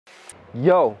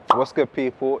Yo, what's good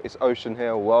people? It's Ocean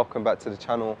here. Welcome back to the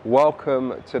channel.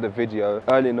 Welcome to the video.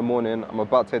 Early in the morning, I'm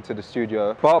about to head to the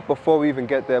studio. But before we even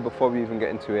get there, before we even get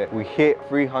into it, we hit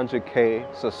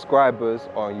 300k subscribers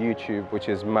on YouTube, which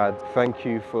is mad. Thank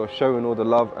you for showing all the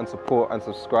love and support and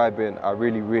subscribing. I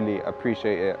really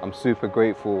appreciate it. I'm super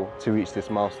grateful to reach this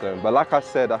milestone. But like I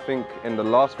said, I think in the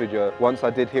last video, once I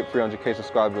did hit 300k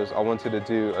subscribers, I wanted to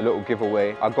do a little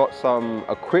giveaway. I got some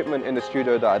equipment in the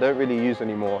studio that I don't really use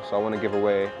anymore, so I want to give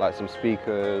away like some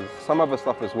speakers, some other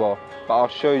stuff as well, but I'll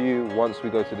show you once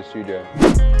we go to the studio.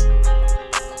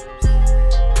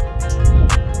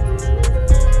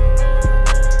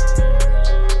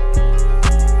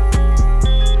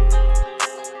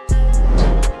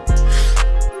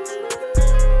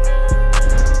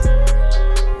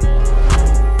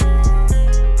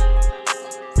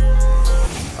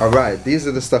 Alright, these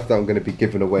are the stuff that I'm going to be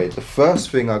giving away. The first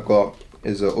thing I got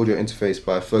is an audio interface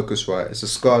by Focusrite. It's a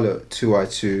Scarlett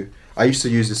 2i2. I used to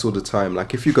use this all the time.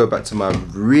 Like if you go back to my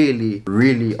really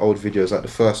old videos, like the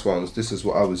first ones, this is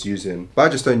what I was using. But I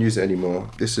just don't use it anymore.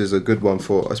 This is a good one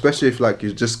for, especially if like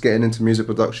you're just getting into music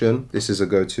production, this is a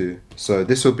go-to. So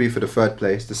this will be for the third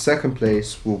place. The second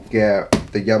place will get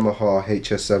the Yamaha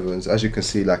HS7s. As you can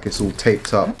see, like it's all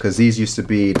taped up because these used to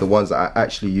be the ones that I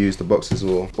actually used. The boxes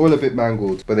were all a bit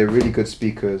mangled, but they're really good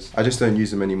speakers. I just don't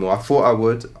use them anymore. I thought I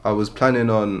would. I was planning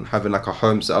on having like a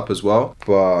home setup as well,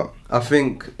 but I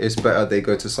think it's better they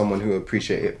go to someone who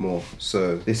appreciate it more.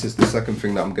 So this is the second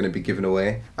thing that I'm going to be giving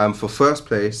away. And for first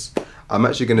place, I'm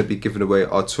actually going to be giving away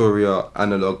Arturia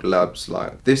Analog Labs.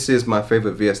 Like this is my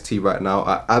favorite VST right now.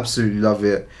 I absolutely love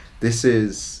it. This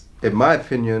is, in my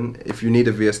opinion, if you need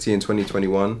a VST in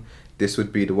 2021, this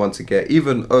would be the one to get,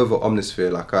 even over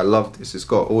Omnisphere. Like I love this. It's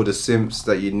got all the synths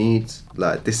that you need.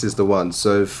 Like this is the one.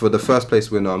 So for the first place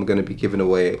winner, I'm going to be giving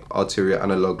away Arturia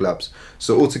Analog Labs.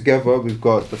 So altogether, we've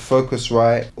got the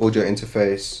Focusrite audio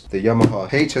interface, the Yamaha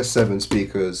HS7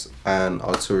 speakers, and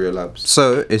Arturia Labs.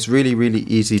 So it's really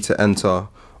easy to enter.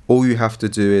 All you have to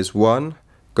do is 1,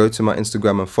 go to my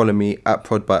Instagram and follow me at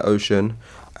ProdByOcean.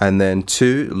 And then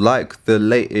 2, like the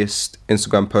latest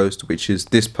Instagram post, which is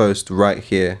this post right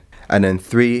here. And then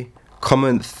 3,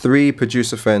 comment 3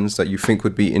 producer friends that you think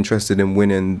would be interested in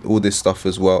winning all this stuff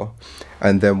as well.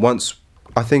 And then once,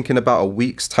 I think in about a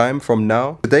week's time from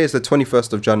now, today is the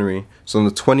 21st of January. So on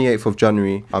the 28th of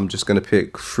January, I'm just going to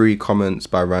pick 3 comments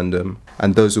by random.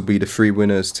 And those will be the 3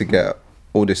 winners to get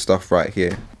all this stuff right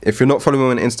here. If you're not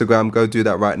following me on Instagram, go do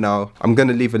that right now. I'm going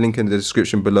to leave a link in the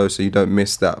description below so you don't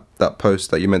miss that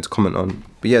post that you meant to comment on.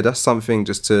 But yeah, that's something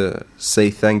just to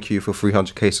say thank you for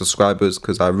 300k subscribers,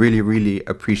 because I really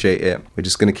appreciate it. We're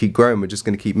just going to keep growing. We're just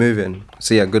going to keep moving.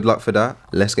 So yeah, good luck for that.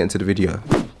 Let's get into the video.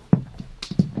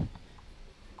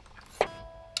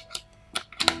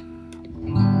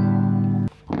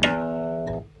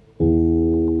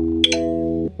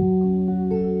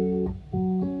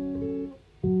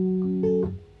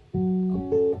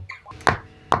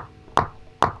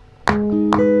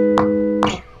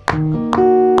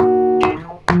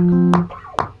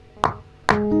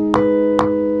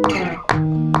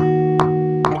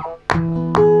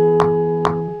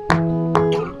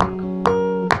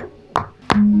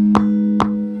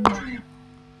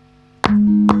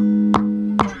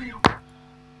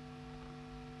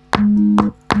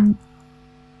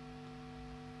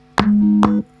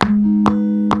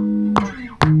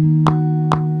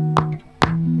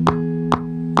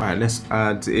 Let's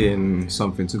add in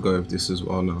something to go with this as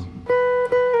well now.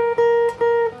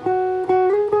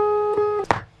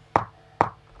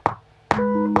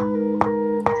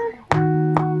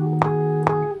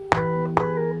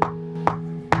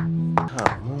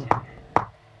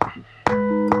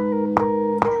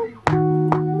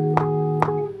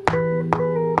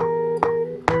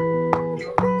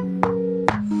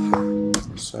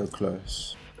 So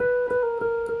close.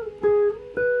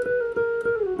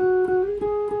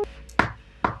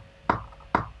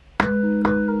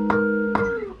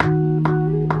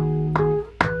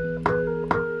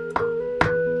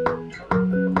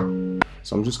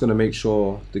 So I'm just going to make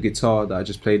sure the guitar that I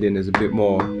just played in is a bit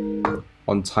more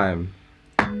on time,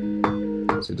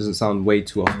 so it doesn't sound way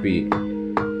too offbeat.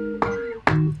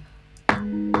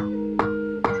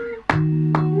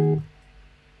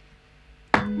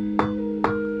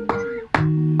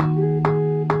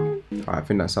 Alright, I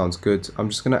think that sounds good. I'm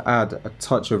just going to add a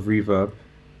touch of reverb.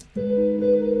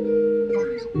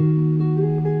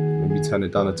 Maybe turn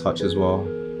it down a touch as well.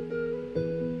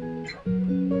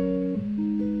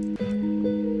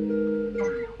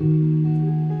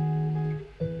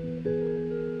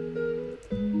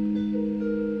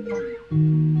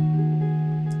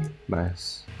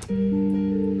 Nice.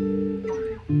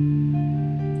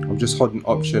 just holding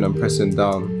Option and pressing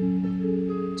down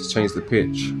to change the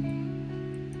pitch.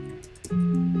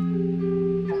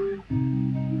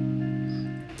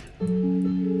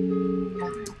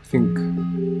 I think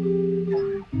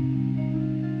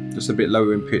just a bit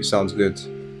lower in pitch sounds good.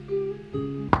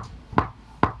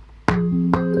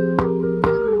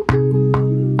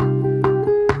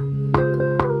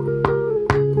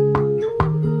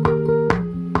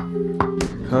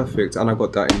 Perfect, and I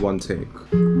got that in one take.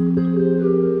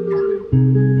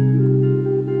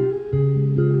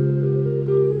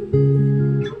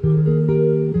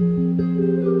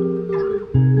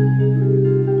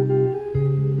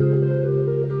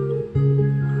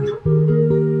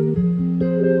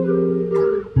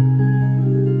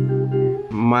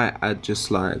 Might add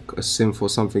just like a synth or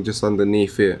something just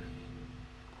underneath it,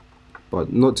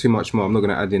 but not too much more. I'm not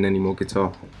going to add in any more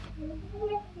guitar.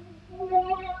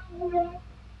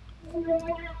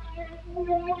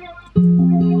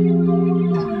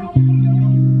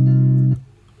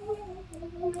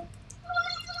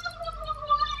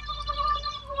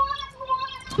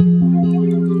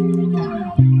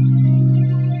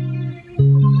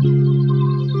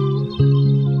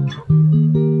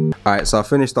 Alright, so I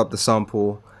finished up the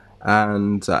sample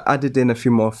and I added in a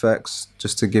few more effects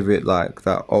just to give it like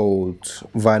that old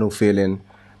vinyl feeling,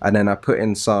 and then I put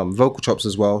in some vocal chops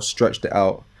as well, stretched it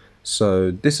out.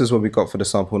 So this is what we got for the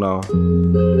sample now,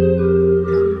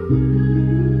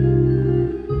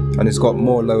 and it's got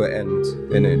more lower end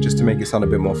in it just to make it sound a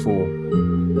bit more full.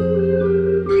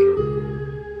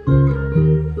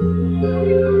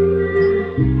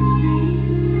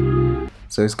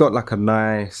 So it's got like a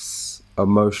nice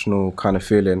emotional kind of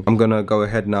feeling. I'm gonna go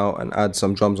ahead now and add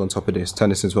some drums on top of this, turn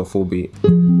this into a full beat. I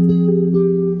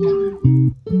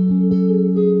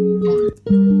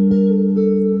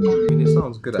mean, it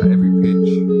sounds good at every pitch.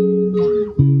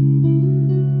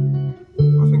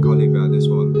 I think I'll leave it at this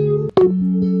one.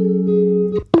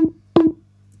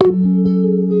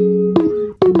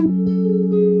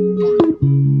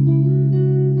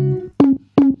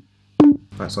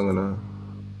 Right, so I'm gonna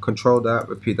control that,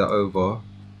 repeat that over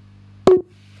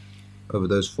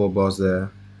those 4 bars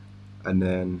there, and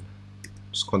then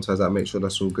just quantize that, make sure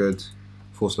that's all good,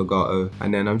 force legato,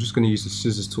 and then I'm just going to use the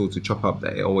scissors tool to chop up the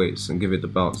 808s and give it the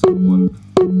bounce that we want.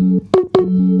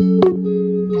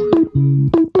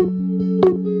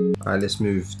 Alright, let's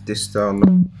move this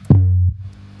down.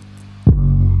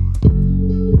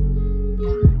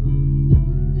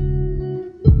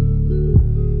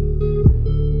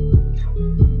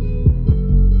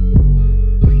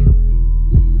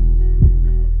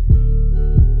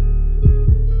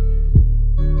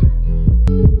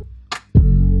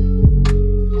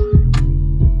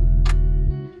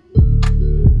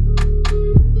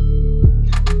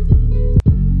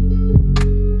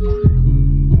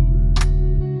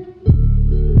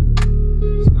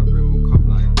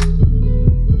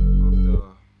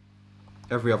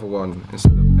 Every other one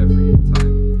instead of every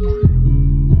time.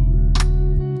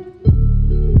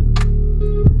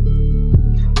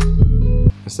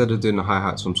 Instead of doing the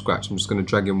hi-hats from scratch, I'm just going to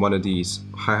drag in one of these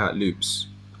hi-hat loops,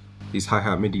 these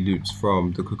hi-hat MIDI loops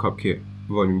from the Cook Up Kit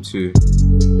Volume 2.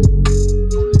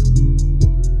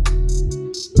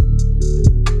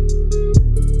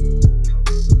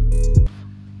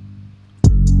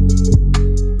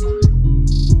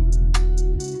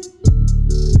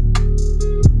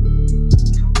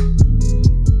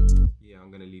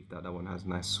 That one has a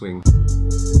nice swing.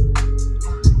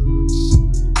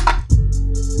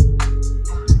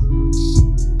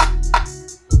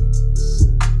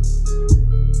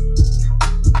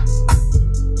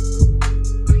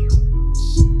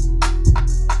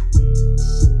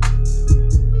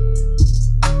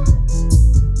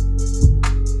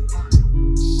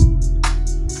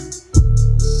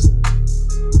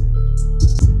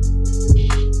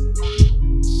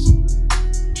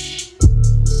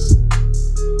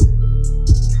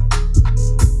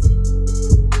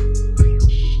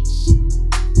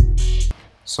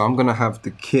 So I'm gonna have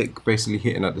the kick basically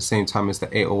hitting at the same time as the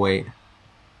 808.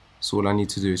 So all I need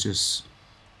to do is just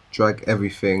drag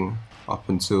everything up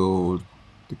until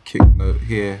the kick note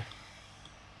here.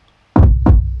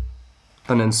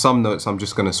 And then some notes I'm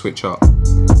just gonna switch up.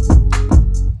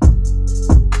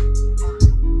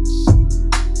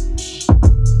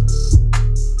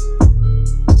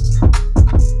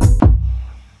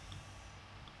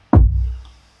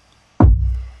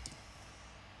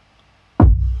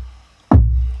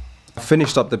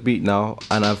 Finished up the beat now,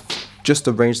 and I've just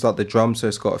arranged out the drum so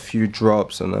it's got a few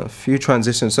drops and a few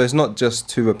transitions, so it's not just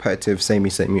too repetitive,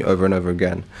 samey over and over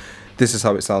again. This is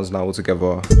how it sounds now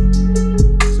altogether.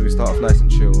 So we start off nice and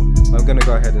chill. I'm gonna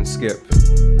go ahead and skip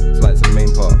to like the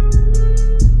main part. part.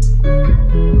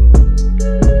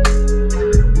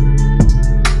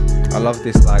 I love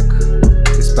this, like,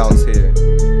 this bounce here.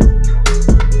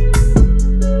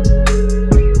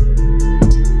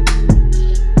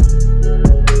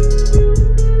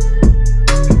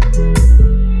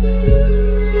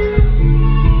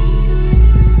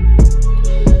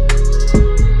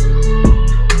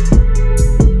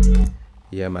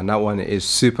 Yeah man, that one is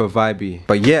super vibey.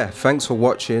 But yeah, thanks for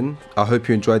watching. I hope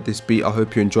you enjoyed this beat. I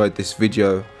hope you enjoyed this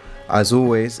video. As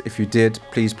always, if you did,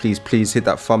 please hit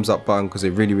that thumbs up button, because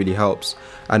it really helps.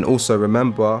 And also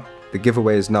remember, the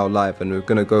giveaway is now live and we're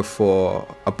gonna go for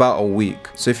about a week.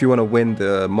 So if you want to win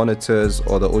the monitors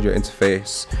or the audio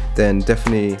interface, then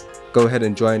definitely go ahead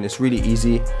and join. It's really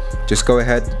easy. Just go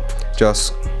ahead,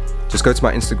 just go to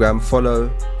my Instagram,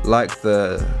 follow, like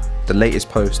the latest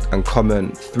post, and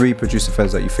comment 3 producer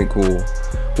friends that you think will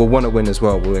want to win as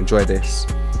well, will enjoy this.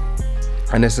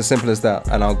 And it's as simple as that,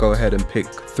 and I'll go ahead and pick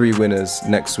 3 winners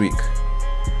next week.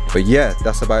 But yeah,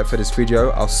 that's about it for this video.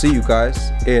 I'll see you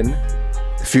guys in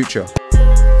the future.